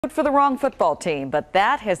For the wrong football team, but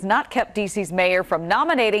that has not kept D.C.'s mayor from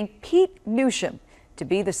nominating Pete Newsham to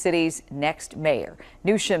be the city's next mayor.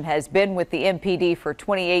 Newsham has been with the MPD for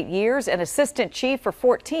 28 years, an assistant chief for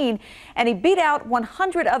 14, and he beat out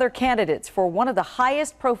 100 other candidates for one of the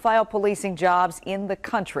highest profile policing jobs in the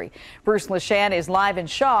country. Bruce LaShan is live in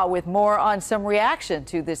Shaw with more on some reaction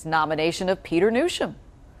to this nomination of Peter Newsham.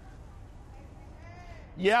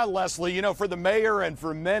 Yeah, Leslie, you know, for the mayor and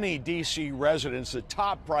for many D.C. residents, the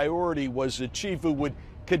top priority was the chief who would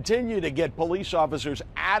continue to get police officers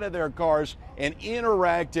out of their cars and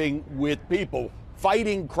interacting with people,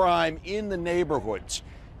 fighting crime in the neighborhoods.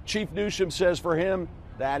 Chief Newsham says for him,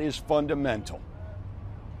 that is fundamental.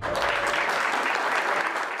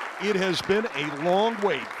 It has been a long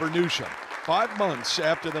wait for Newsham. 5 months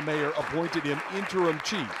after the mayor appointed him interim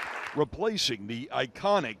chief, replacing the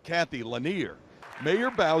iconic Kathy Lanier.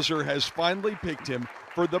 Mayor Bowser has finally picked him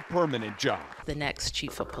for the permanent job. The next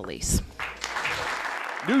chief of police.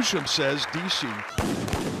 Newsham says D.C.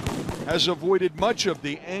 has avoided much of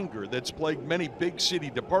the anger that's plagued many big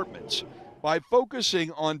city departments by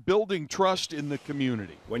focusing on building trust in the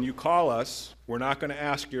community. When you call us, we're not going to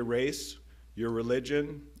ask your race, your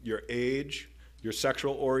religion, your age, your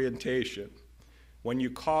sexual orientation. When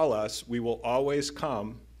you call us, we will always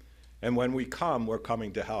come, and when we come, we're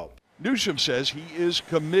coming to help. Newsham says he is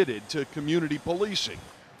committed to community policing,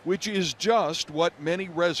 which is just what many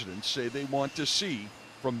residents say they want to see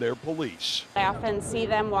from their police. I often see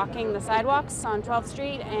them walking the sidewalks on 12th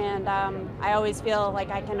Street, and I always feel like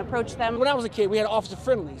I can approach them. When I was a kid, we had officer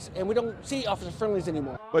friendlies, and we don't see officer friendlies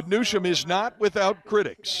anymore. But Newsham is not without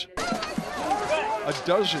critics. A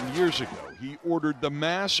dozen years ago, he ordered the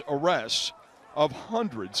mass arrests of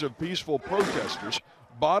hundreds of peaceful protesters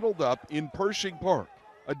bottled up in Pershing Park,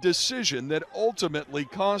 a decision that ultimately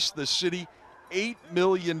cost the city $8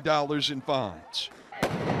 million in fines.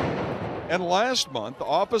 And last month,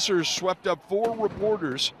 officers swept up 4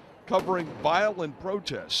 reporters covering violent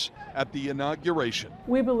protests at the inauguration.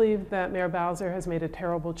 We believe that Mayor Bowser has made a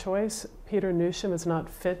terrible choice. Peter Newsham is not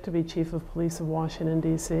fit to be chief of police of Washington,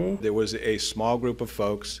 D.C. There was a small group of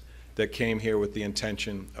folks that came here with the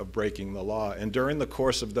intention of breaking the law. And during the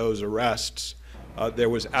course of those arrests, there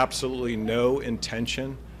was absolutely no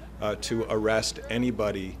intention to arrest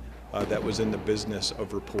anybody that was in the business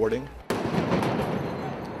of reporting.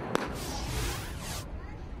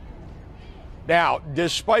 Now,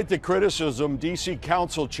 despite the criticism, D.C.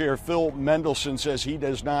 Council Chair Phil Mendelson says he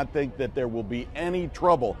does not think that there will be any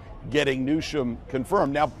trouble getting Newsham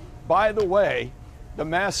confirmed. Now, by the way, the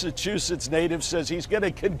Massachusetts native says he's going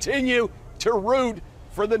to continue to root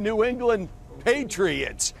for the New England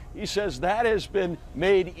Patriots. He says that has been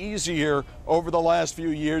made easier over the last few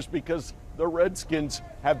years because the Redskins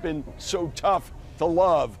have been so tough to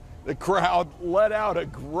love. The crowd let out a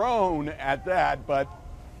groan at that, but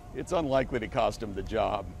it's unlikely to cost him the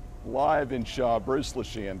job. Live in Shaw, Bruce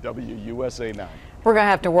LaShan, WUSA 9. We're going to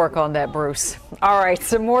have to work on that, Bruce. All right,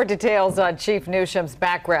 some more details on Chief Newsham's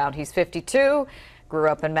background. He's 52. Grew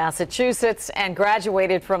up in Massachusetts and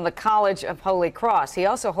graduated from the College of Holy Cross. He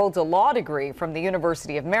also holds a law degree from the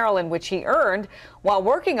University of Maryland, which he earned while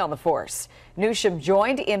working on the force. Newsham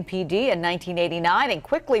joined MPD in 1989 and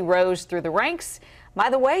quickly rose through the ranks. By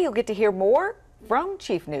the way, you'll get to hear more from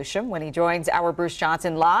Chief Newsham when he joins our Bruce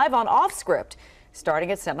Johnson live on Off Script, starting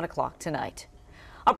at 7 o'clock tonight.